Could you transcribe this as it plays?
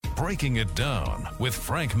Breaking It Down with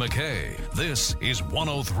Frank McKay. This is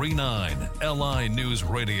 1039 LI News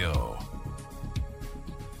Radio.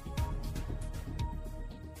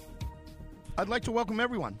 I'd like to welcome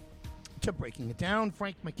everyone to Breaking It Down.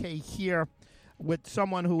 Frank McKay here with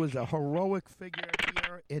someone who is a heroic figure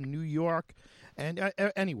here in New York and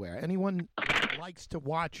anywhere. Anyone likes to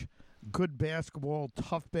watch good basketball,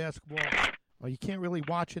 tough basketball. Well, you can't really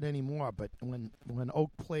watch it anymore, but when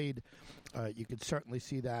Oak played, you could certainly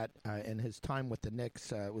see that, and his time with the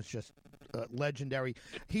Knicks was just legendary.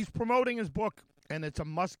 He's promoting his book, and it's a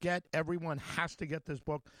must-get. Everyone has to get this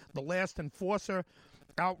book, The Last Enforcer,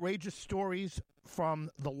 outrageous stories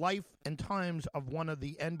from the life and times of one of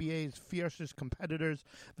the NBA's fiercest competitors.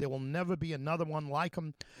 There will never be another one like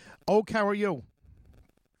him. Oak, how are you?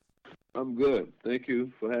 I'm good. Thank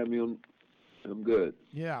you for having me on. I'm good.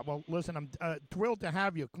 Yeah, well, listen, I'm thrilled to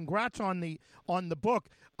have you. Congrats on the book.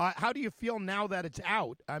 How do you feel now that it's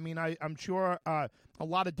out? I mean, I'm sure a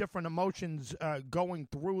lot of different emotions going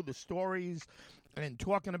through the stories and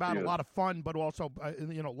talking about a lot of fun, but also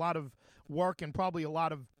a lot of work and probably a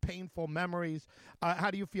lot of painful memories.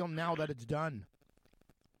 How do you feel now that it's done?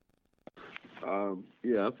 I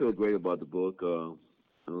feel great about the book, The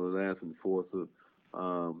Last Enforcer.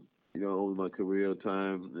 Over my career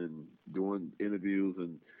time and doing interviews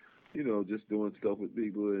and, just doing stuff with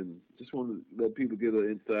people and just want to let people get an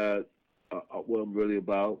insight what I'm really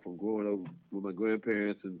about from growing up with my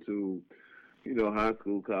grandparents into, high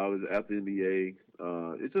school, college, after NBA.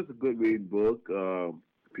 It's just a good reading book.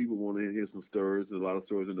 People want to hear some stories. There's a lot of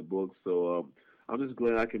stories in the book. So I'm just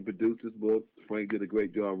glad I can produce this book. Frank did a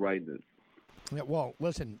great job writing it. Yeah, well,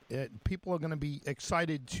 listen, people are going to be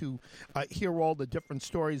excited to hear all the different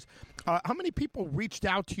stories. How many people reached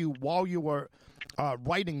out to you while you were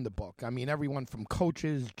writing the book? I mean, everyone from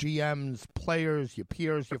coaches, GMs, players, your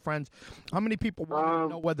peers, your friends. How many people wanted to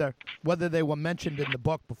know whether they were mentioned in the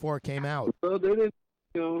book before it came out? Well, they didn't,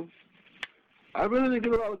 I really didn't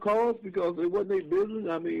get a lot of calls because it wasn't their business.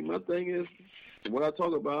 I mean, my thing is, what I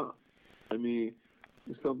talk about, I mean,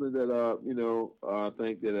 it's something that, I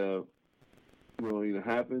think that, either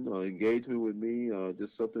happened or engagement with me or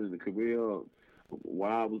just something in the career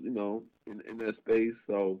while I was, in that space.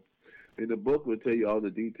 So in the book, we'll tell you all the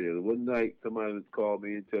details. It wasn't like somebody would call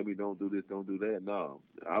me and tell me, don't do this, don't do that. No,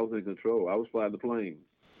 I was in control. I was flying the plane.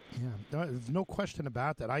 Yeah, there's no question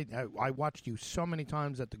about that. I watched you so many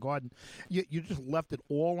times at the Garden. You just left it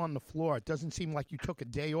all on the floor. It doesn't seem like you took a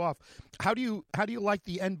day off. How do you like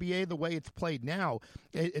the NBA the way it's played now?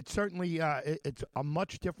 It's certainly it's a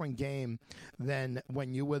much different game than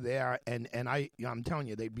when you were there. And I'm telling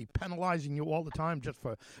you, they'd be penalizing you all the time just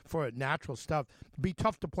for natural stuff. It'd be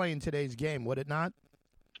tough to play in today's game, would it not?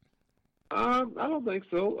 I don't think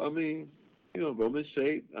so. I mean, I'm in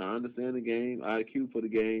shape. I understand the game, IQ for the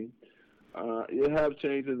game. It have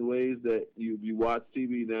changed in the ways that you watch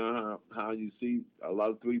TV now, how you see a lot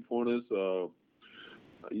of three-pointers. You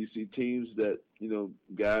see teams that,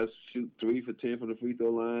 guys shoot 3 for 10 from the free throw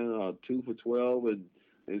line, 2 for 12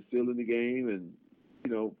 and still in the game and,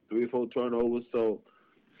 3 or 4 turnovers. So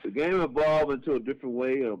the game evolved into a different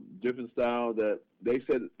way, a different style that they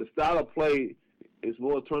said the style of play is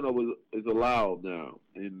more turnovers is allowed now.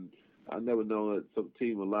 And I never known that some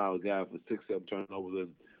team allow a guy for 6-7 turnovers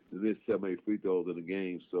and miss 7-8 free throws in a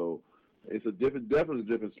game. So it's definitely a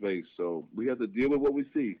different space. So we have to deal with what we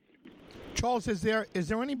see. Charles, is there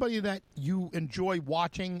anybody that you enjoy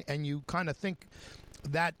watching and you kind of think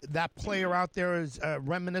that player out there is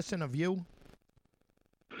reminiscent of you?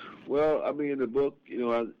 Well, I mean, in the book,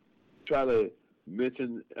 I try to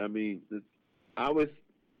mention. I mean, I always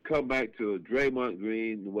come back to Draymond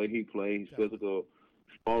Green, the way he plays, physical.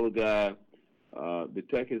 Smaller guy, the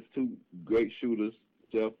Tech is 2 great shooters,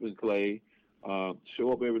 Steph and Clay.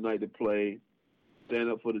 Show up every night to play,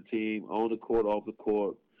 stand up for the team, on the court, off the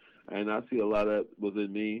court. And I see a lot of that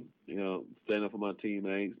within me, stand up for my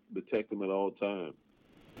teammates, protect them at all times.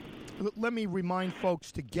 Let me remind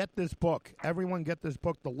folks to get this book. Everyone get this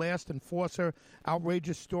book, The Last Enforcer,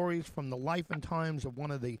 outrageous stories from the life and times of one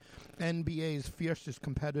of the NBA's fiercest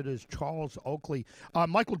competitors, Charles Oakley.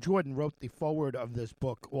 Michael Jordan wrote the foreword of this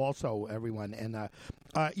book also, everyone. And,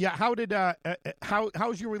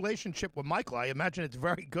 how's your relationship with Michael? I imagine it's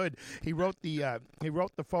very good. He wrote the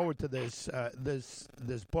foreword to this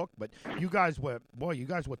book, but you guys were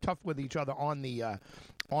tough with each other on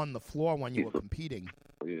the floor when you were competing.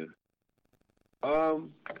 Yeah.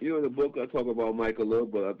 In the book I talk about Michael a little,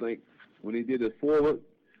 but I think when he did his forward,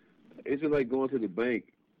 it's just like going to the bank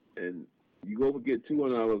and you go get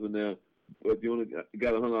 $200 in there, but you only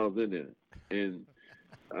got $100 in there. And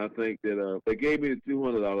I think that they gave me the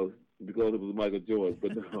 $200 because it was Michael Jordan.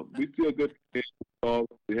 But we feel good.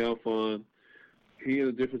 We have fun. He in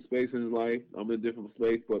a different space in his life. I'm in a different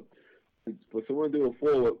space. But for someone to do it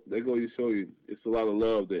forward, they go to show you it's a lot of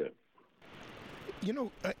love there. You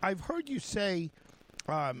know, I've heard you say,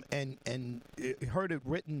 and heard it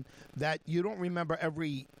written, that you don't remember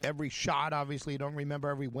every shot. Obviously, you don't remember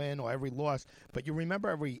every win or every loss, but you remember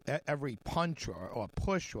every punch or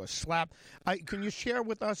push or slap. Can you share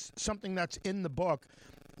with us something that's in the book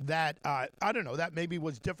that I don't know, that maybe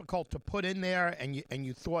was difficult to put in there, and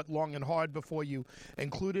you thought long and hard before you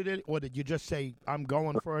included it, or did you just say, "I'm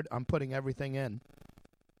going for it, I'm putting everything in"?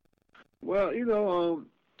 Well, you know,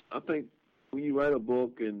 I think when you write a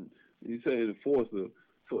book and you say enforcer,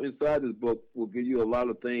 so inside this book will give you a lot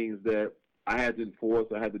of things that I had to enforce.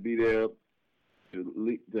 I had to be there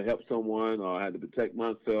to help someone, or I had to protect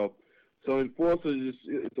myself. So enforcer is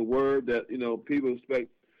it's a word that, you know, people expect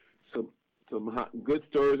some good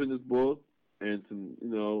stories in this book, and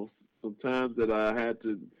some times that I had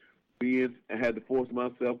to I had to force my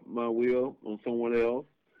will on someone else.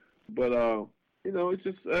 But you know, it's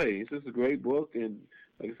just a great book, and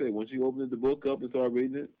like I said, once you open the book up and start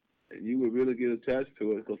reading it, you would really get attached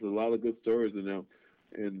to it because there's a lot of good stories in there.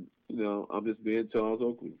 And you know, I'm just being Charles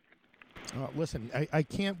Oakley. Listen, I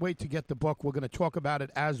can't wait to get the book. We're going to talk about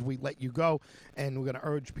it as we let you go, and we're going to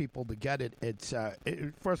urge people to get it. It's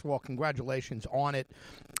first of all, congratulations on it,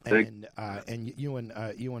 and you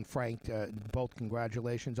and Frank both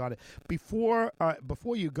congratulations on it. Before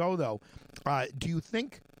you go though, do you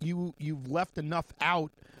think you've left enough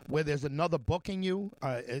out where there's another booking you?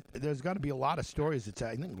 There's got to be a lot of stories. It's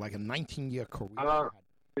I think like a 19-year career.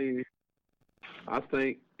 I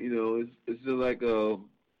think you know it's just like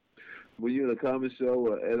when you're in a comedy show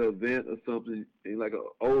or at an event or something, in like an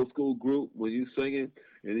old school group, when you singing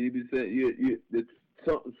and you be saying, the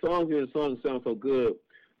song here, the song sounds so good.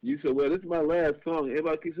 You say, well, this is my last song.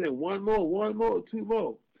 Everybody keeps saying, one more, two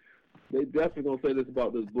more. They definitely going to say this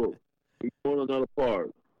about this book. We're going another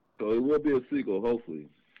part. So it will be a sequel, hopefully.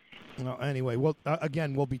 Well, anyway, well,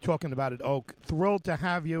 again, we'll be talking about it, Oak. Thrilled to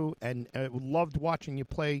have you, and loved watching you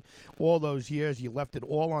play all those years. You left it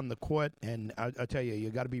all on the court, and I tell you, you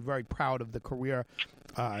got to be very proud of the career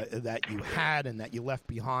that you had and that you left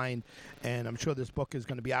behind. And I'm sure this book is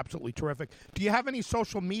going to be absolutely terrific. Do you have any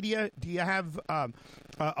social media? Do you have a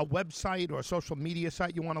website or a social media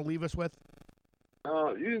site you want to leave us with?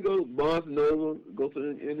 You can go to Barnes & Noble, go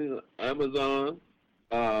to Amazon.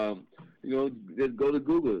 You know, just go to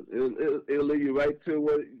Google. It'll lead you right to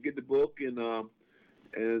where you get the book, and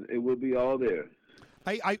it will be all there.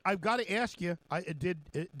 I've got to ask you.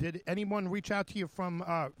 Did anyone reach out to you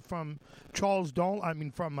from Charles Dolan? I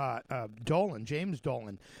mean, from Dolan, James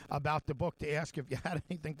Dolan, about the book to ask if you had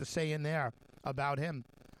anything to say in there about him?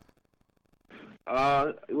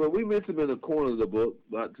 Well, we mentioned him in the corner of the book,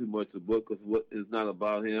 not too much of the book, because what is not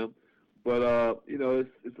about him. But you know,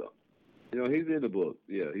 it's. You know, he's in the book.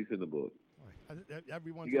 Yeah, he's in the book.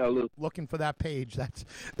 Everyone's looking for that page.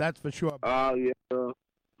 That's for sure. Yeah.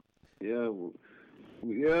 You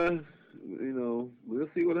know, we'll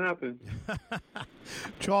see what happens.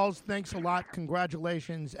 Charles, thanks a lot.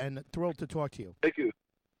 Congratulations, and thrilled to talk to you. Thank you.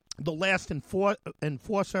 The Last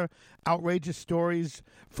Enforcer, outrageous stories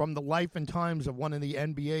from the life and times of one of the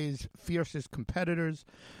NBA's fiercest competitors,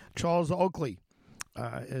 Charles Oakley,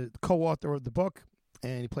 co-author of the book.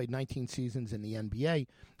 And he played 19 seasons in the NBA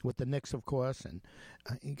with the Knicks, of course. And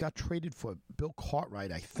he got traded for Bill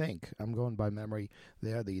Cartwright, I think. I'm going by memory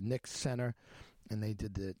there, the Knicks center. And they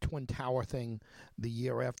did the Twin Tower thing the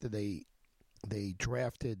year after they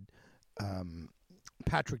drafted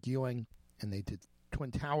Patrick Ewing. And they did Twin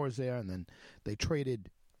Towers there. And then they traded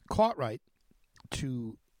Cartwright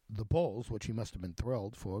to the Bulls, which he must have been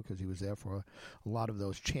thrilled for because he was there for a lot of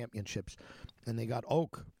those championships. And they got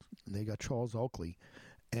Oak. They got Charles Oakley,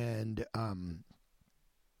 and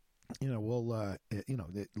you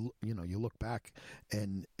look back,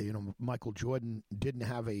 and Michael Jordan didn't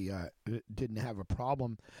have a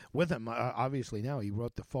problem with him. Obviously, now he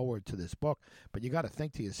wrote the foreword to this book, but you got to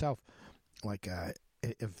think to yourself, like,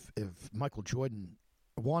 if Michael Jordan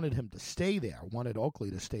wanted him to stay there, wanted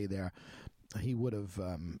Oakley to stay there, he would have.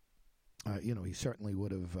 He certainly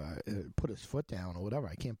would have put his foot down or whatever.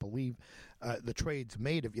 I can't believe the trades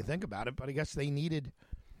made, if you think about it. But I guess they needed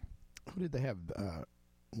 – who did they have?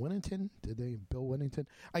 Winnington? Did they – Bill Winnington?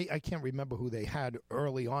 I can't remember who they had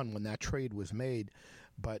early on when that trade was made.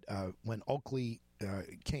 But when Oakley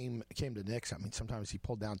came to Knicks, I mean, sometimes he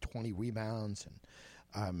pulled down 20 rebounds.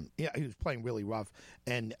 Yeah, he was playing really rough,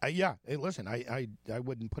 and hey, listen, I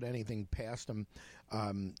wouldn't put anything past him,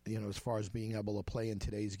 as far as being able to play in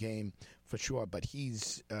today's game for sure. But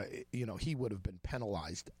he's, he would have been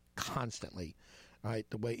penalized constantly, right?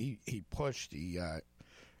 The way he pushed, he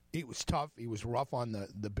was tough, he was rough on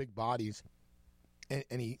the big bodies,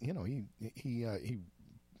 and he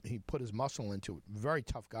put his muscle into it. Very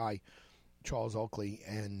tough guy, Charles Oakley,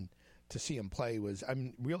 and to see him play was,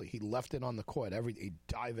 really, he left it on the court. He'd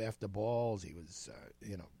dive after balls. He was,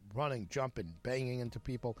 running, jumping, banging into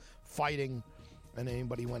people, fighting. And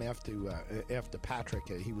anybody went after Patrick,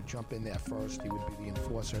 he would jump in there first. He would be the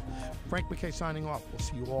enforcer. Frank McKay signing off. We'll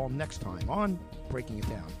see you all next time on Breaking It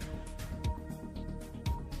Down.